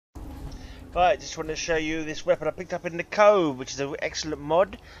Right, just wanted to show you this weapon I picked up in the Cove, which is an excellent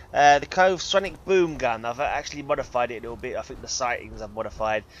mod. The Cove Sonic Boom gun. I've actually modified it a little bit. I think the sightings I've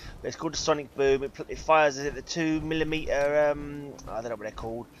modified. But it's called the Sonic Boom. It fires at the 2mm, I don't know what they're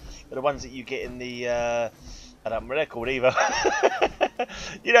called. They're the ones that you get in the, I don't know what they're called either.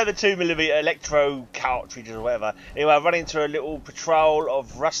 You know, the 2mm electro cartridges or whatever. Anyway, I run into a little patrol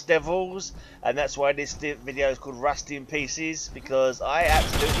of Rust Devils, and that's why this video is called Rusty in Pieces, because I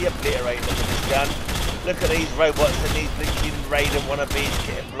absolutely obliterate them with this gun. Look at these robots and these blinking Raiden wannabes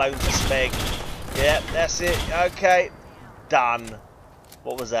getting blown to smeg. Yeah, that's it. Okay, done.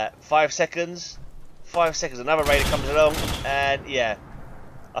 What was that? 5 seconds? 5 seconds. Another Raider comes along, and yeah,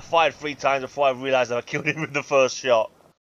 I fired 3 times before I realised I killed him with the first shot.